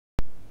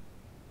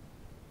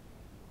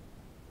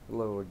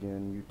Hello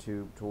again,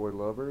 YouTube toy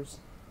lovers.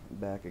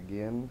 Back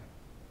again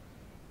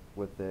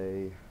with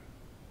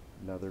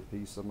another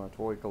piece of my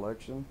toy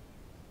collection.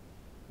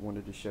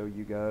 Wanted to show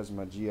you guys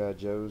my G.I.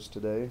 Joes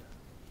today.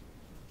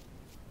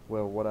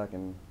 Well, what I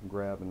can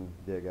grab and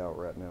dig out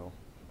right now.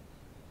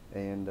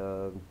 And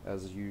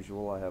as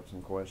usual, I have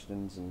some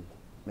questions and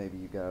maybe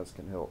you guys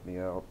can help me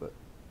out, but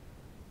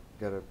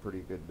got a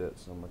pretty good bit,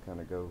 so I'm gonna kind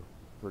of go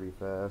pretty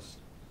fast.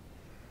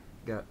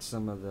 Got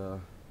some of the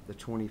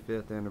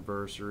 25th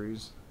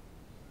anniversaries.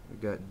 We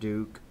got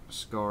Duke,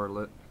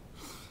 Scarlet,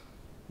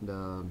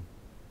 the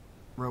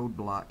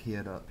Roadblock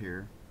hit up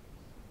here.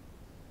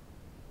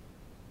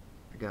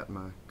 I got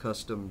my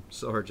custom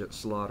Sergeant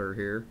Slaughter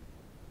here.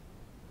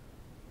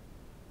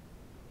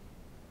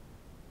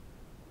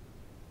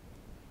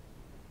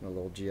 My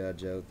little G.I.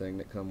 Joe thing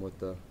that come with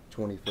the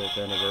 25th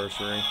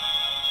anniversary.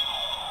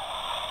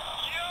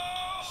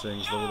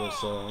 Sings the little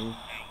song.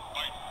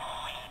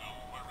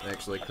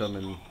 Actually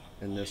coming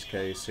in this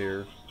case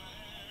here.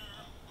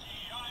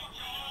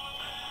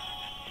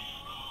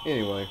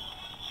 Anyway,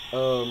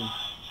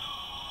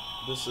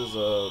 this is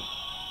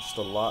just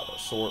a lot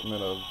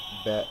assortment of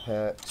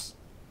backpacks.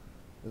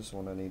 This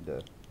one I need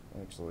to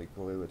actually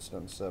glue, it's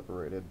done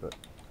separated, but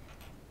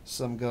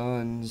some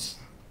guns,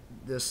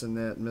 this and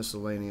that,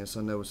 miscellaneous.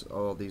 I know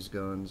all these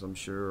guns, I'm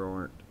sure,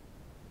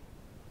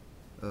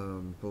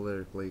 aren't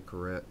politically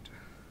correct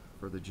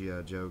for the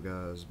G.I. Joe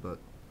guys, but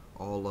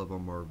all of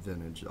them are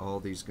vintage. All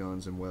these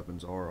guns and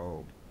weapons are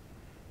old,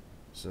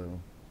 so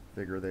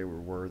figure they were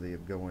worthy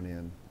of going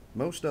in.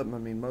 Most of them, I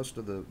mean, most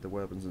of the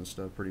weapons and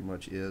stuff pretty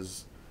much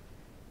is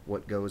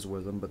what goes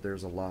with them, but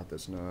there's a lot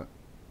that's not.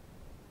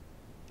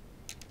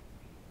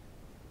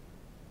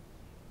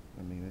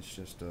 I mean, it's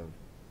just a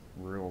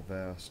real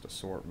vast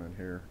assortment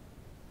here.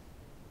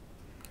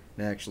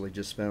 And I actually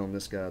just found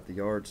this guy at the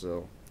yard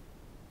sale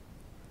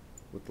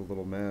with the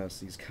little mask.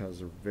 These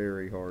guys are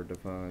very hard to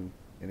find,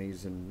 and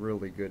he's in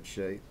really good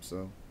shape,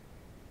 so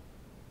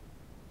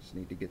just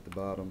need to get the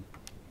bottom.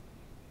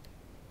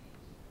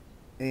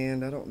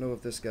 And I don't know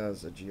if this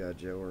guy's a G.I.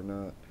 Joe or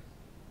not,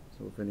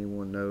 so if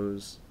anyone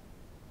knows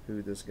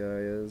who this guy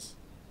is,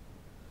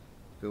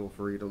 feel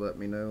free to let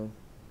me know.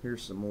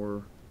 Here's some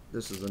more.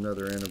 This is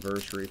another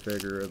anniversary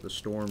figure of the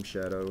Storm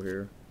Shadow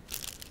here.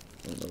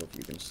 I don't know if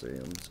you can see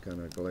him, it's kind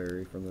of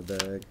glary from the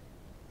bag.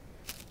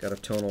 Got a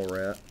Tunnel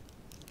Rat.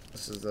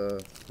 This is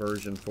a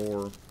version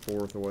 4,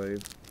 4th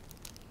wave.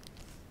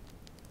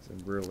 It's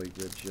in really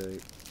good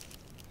shape.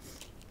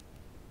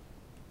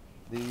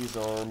 These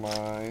are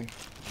my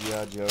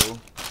G.I. Joe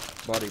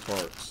body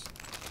parts.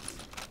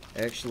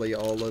 Actually,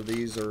 all of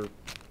these are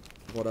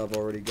what I've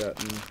already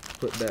gotten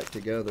put back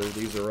together.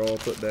 These are all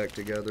put back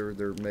together.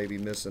 They're maybe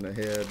missing a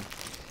head,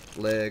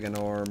 leg, and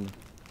arm.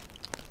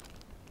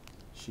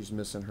 She's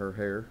missing her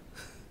hair.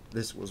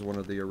 This was one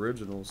of the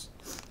originals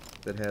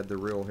that had the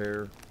real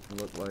hair.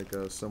 It looked like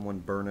someone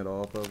burned it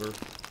off of her.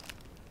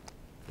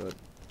 But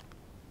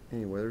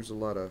anyway, there's a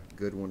lot of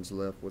good ones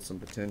left with some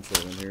potential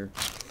in here.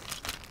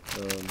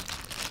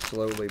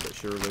 Slowly but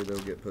surely they'll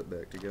get put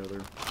back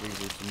together.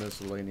 These are some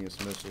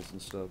miscellaneous missiles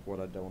and stuff, what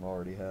I don't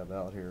already have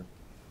out here.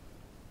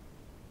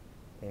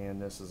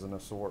 And this is an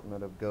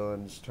assortment of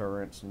guns,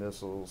 turrets,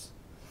 missiles,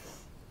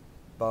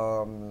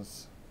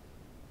 bombs,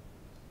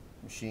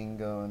 machine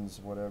guns,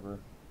 whatever.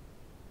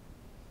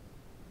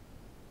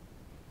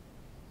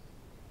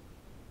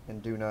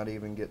 And do not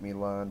even get me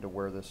lined to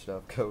where this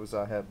stuff goes.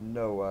 I have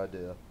no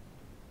idea.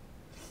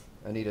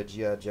 I need a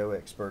G.I. Joe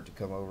expert to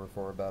come over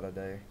for about a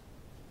day.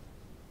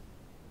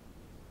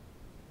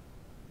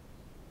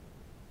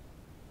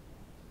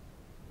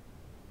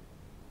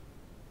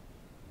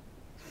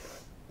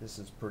 This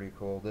is pretty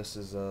cool. This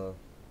is the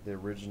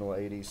original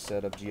 80s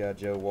set of G.I.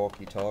 Joe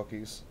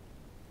walkie-talkies.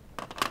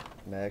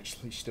 And I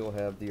actually still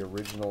have the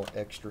original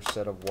extra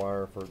set of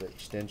wire for the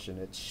extension.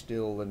 It's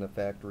still in the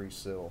factory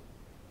seal.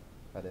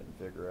 I didn't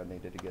figure I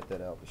needed to get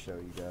that out to show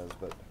you guys,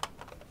 but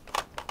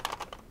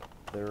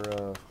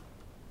they're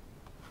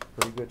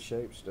pretty good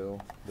shape still.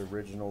 The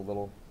original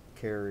little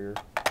carrier.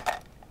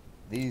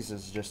 These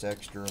is just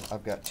extra.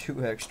 I've got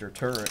 2 extra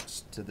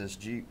turrets to this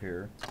Jeep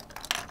here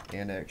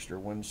and extra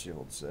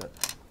windshield set.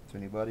 If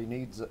anybody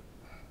needs it,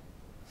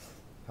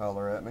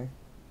 holler at me.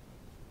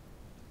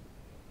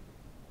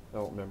 I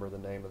don't remember the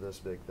name of this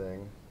big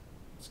thing.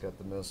 It's got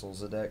the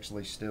missiles. It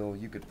actually still,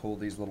 you could pull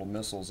these little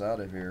missiles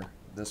out of here.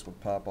 This would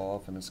pop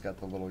off, and it's got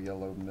the little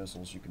yellow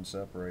missiles you can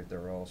separate.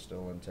 They're all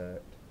still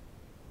intact.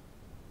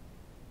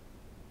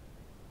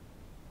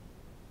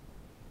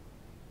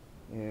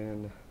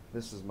 And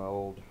this is my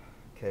old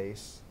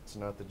case. It's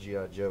not the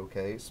G.I. Joe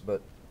case,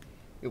 but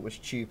it was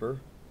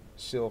cheaper.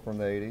 Still from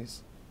the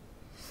 80s.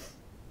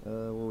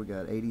 What we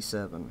got?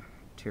 87.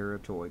 Terra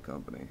Toy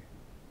Company.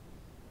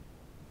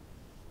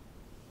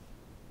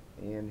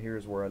 And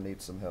here's where I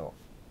need some help.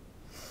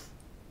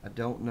 I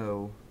don't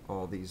know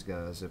all these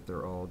guys if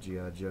they're all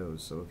G.I.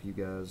 Joes, so if you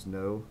guys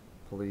know,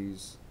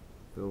 please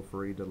feel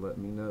free to let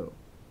me know.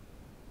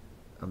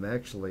 I'm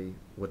actually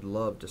would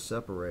love to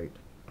separate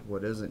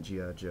what isn't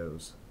G.I.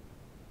 Joes.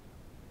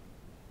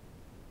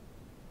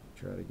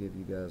 Try to give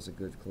you guys a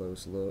good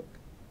close look.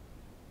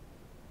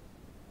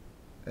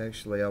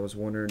 Actually, I was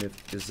wondering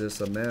is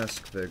this a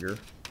mask figure?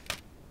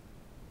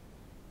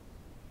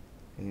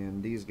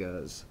 And these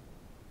guys.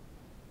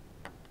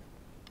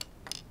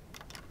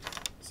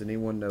 Does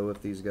anyone know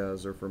if these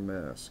guys are from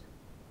Mask?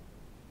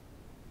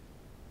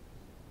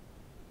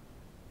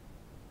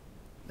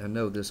 I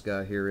know this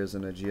guy here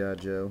isn't a G.I.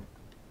 Joe,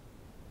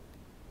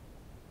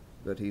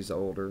 but he's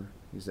older.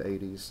 He's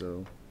 80s,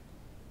 so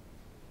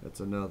that's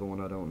another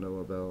one I don't know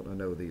about. I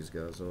know these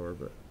guys are,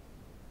 but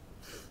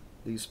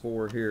these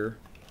four here,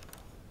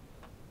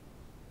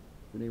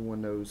 if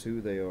anyone knows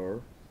who they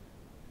are,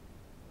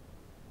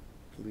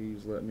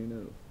 please let me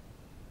know.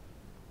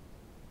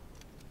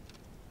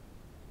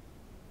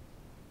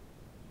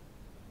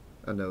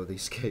 I know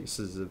these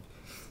cases of,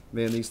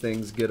 man, these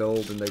things get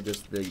old and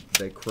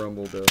they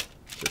crumble to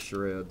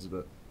shreds,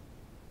 but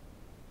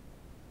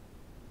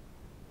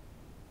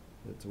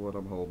it's what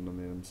I'm holding them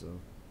in, so.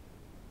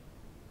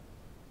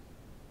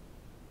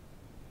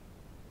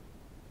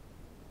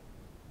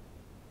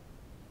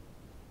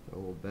 The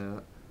old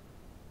bat.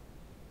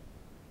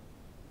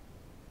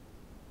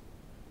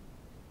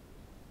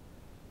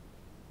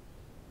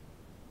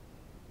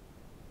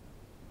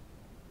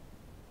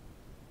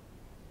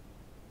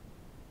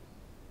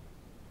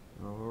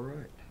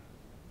 Alright.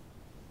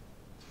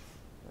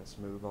 Let's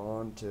move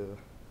on to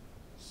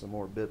some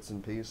more bits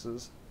and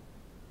pieces.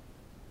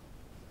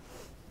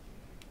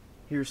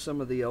 Here's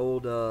some of the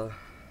old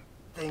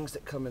things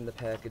that come in the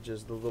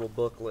packages, the little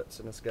booklets,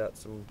 and it's got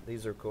some,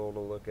 these are cool to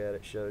look at.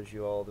 It shows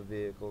you all the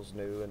vehicles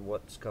new and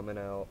what's coming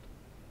out.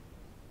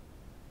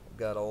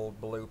 Got an old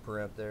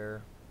blueprint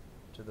there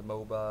to the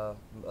mobile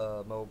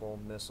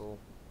missile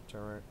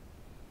turret.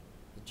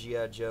 The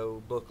G.I.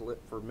 Joe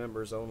booklet for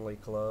members only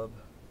club.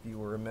 If you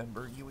were a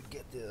member, you would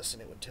get this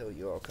and it would tell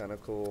you all kind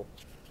of cool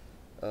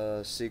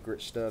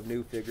secret stuff,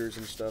 new figures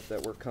and stuff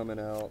that were coming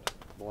out,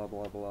 blah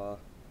blah blah.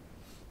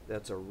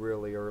 That's a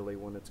really early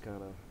one. It's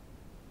kind of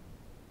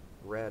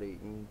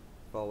rat-eaten,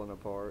 falling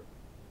apart.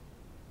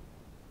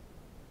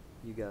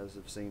 You guys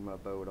have seen my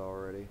boat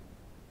already.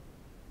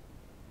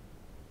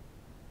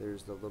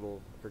 There's the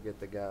little, I forget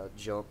the guy,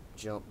 jump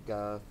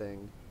guy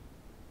thing.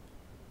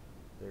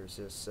 There's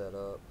his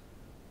setup.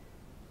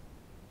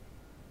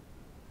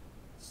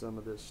 Some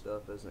of this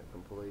stuff isn't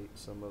complete.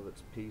 Some of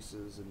it's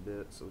pieces and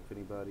bits, so if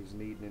anybody's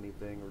needing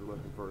anything or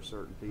looking for a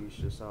certain piece,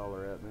 just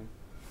holler at me.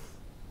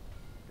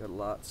 Got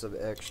lots of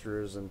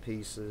extras and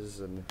pieces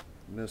and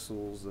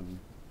missiles and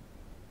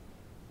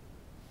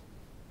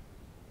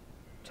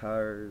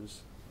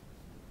tires.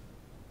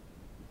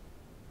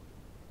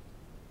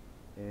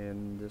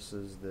 And this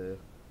is the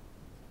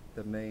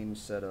main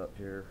setup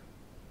here.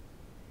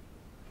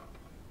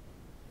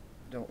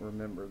 Don't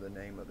remember the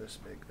name of this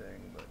big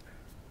thing, but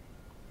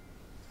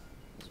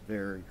it's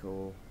very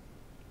cool.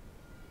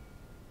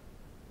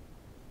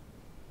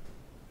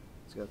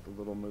 It's got the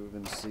little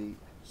moving seat,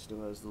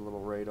 still has the little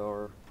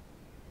radar.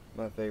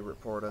 My favorite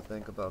part, I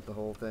think, about the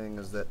whole thing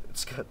is that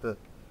it's got the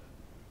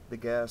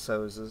gas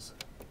hoses,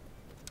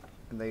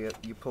 and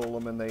you pull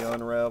them and they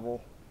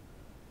unravel,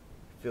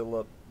 fill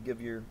up,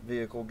 give your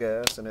vehicle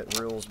gas, and it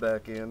reels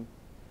back in.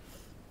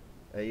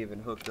 I even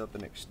hooked up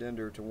an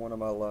extender to one of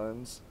my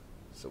lines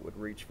so it would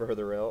reach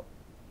further out.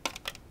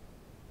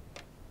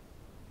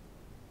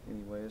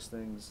 Anyway, this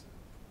thing's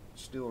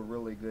still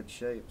really good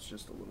shape. It's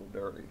just a little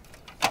dirty.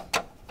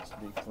 It's to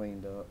be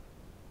cleaned up.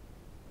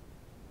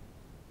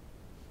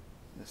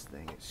 This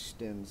thing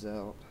extends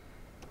out.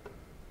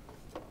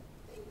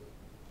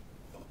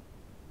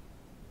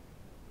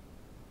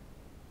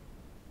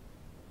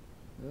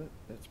 But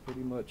that's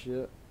pretty much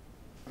it.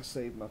 I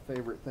saved my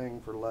favorite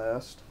thing for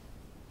last.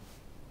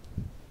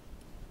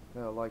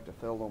 Now I like to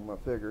fill on my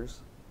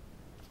figures.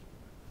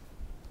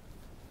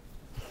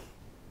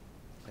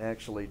 I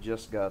actually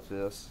just got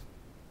this.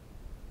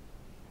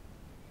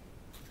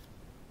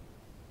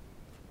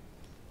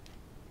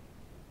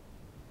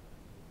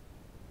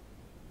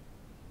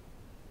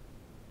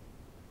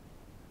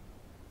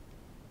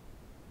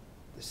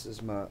 This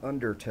is my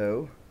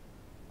Undertow.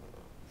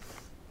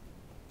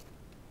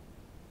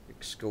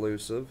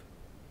 Exclusive.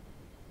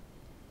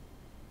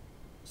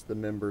 It's the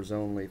members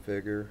only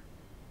figure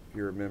if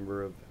you're a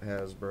member of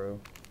Hasbro.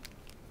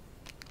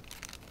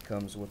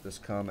 Comes with this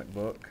comic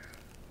book.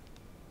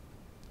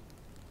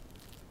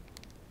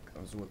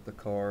 Comes with the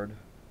card.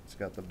 It's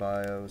got the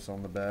bios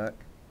on the back.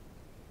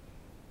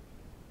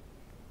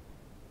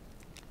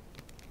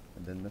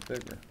 And then the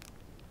figure.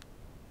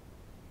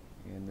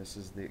 And this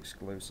is the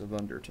exclusive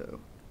Undertow.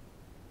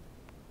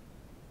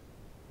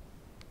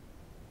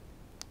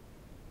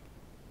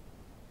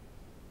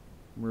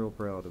 I'm real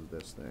proud of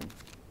this thing.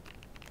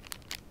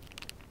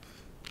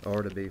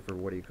 Or to be for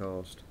what he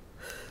cost.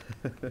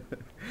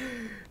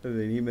 I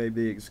mean, he may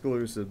be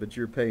exclusive, but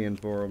you're paying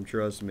for him,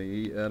 trust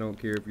me. I don't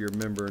care if you're a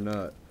member or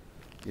not.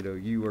 You know,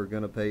 you are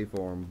going to pay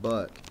for him.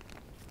 But,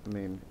 I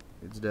mean,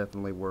 it's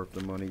definitely worth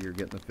the money. You're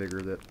getting a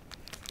figure that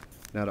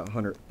not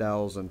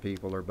 100,000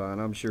 people are buying.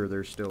 I'm sure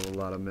there's still a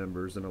lot of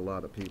members and a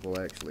lot of people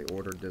actually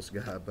ordered this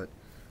guy, but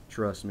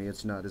trust me,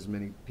 it's not as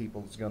many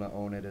people that's gonna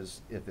own it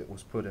as if it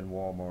was put in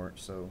Walmart,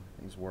 so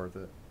he's worth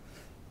it.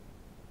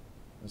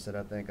 I said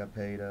I think I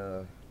paid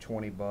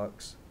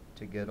 $20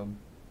 to get them.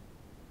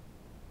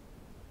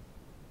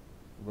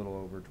 A little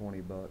over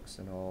 $20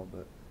 and all,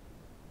 but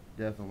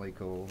definitely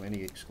cool.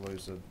 Any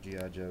exclusive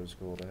G.I. Joe's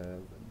cool to have.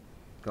 And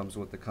comes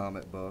with the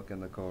comic book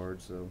and the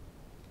card, so.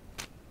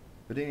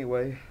 But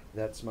anyway,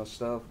 that's my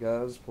stuff,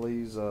 guys.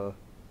 Please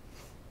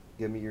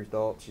give me your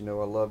thoughts. You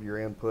know, I love your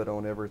input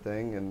on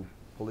everything, and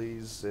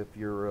please, if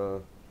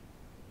you're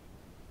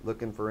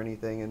looking for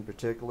anything in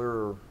particular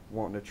or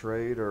wanting to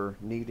trade or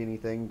need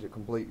anything to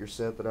complete your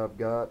set that I've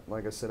got,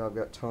 like I said, I've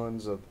got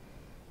tons of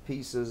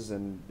pieces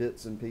and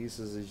bits and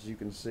pieces. As you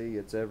can see,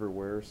 it's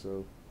everywhere,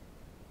 so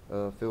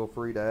feel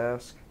free to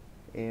ask.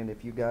 And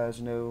if you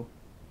guys know,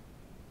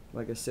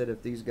 like I said,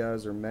 if these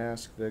guys are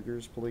mask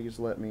figures, please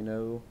let me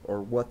know,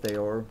 or what they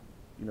are,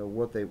 you know,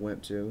 what they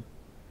went to.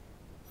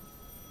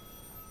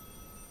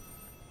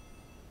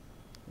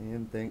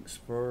 And thanks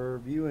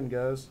for viewing,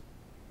 guys.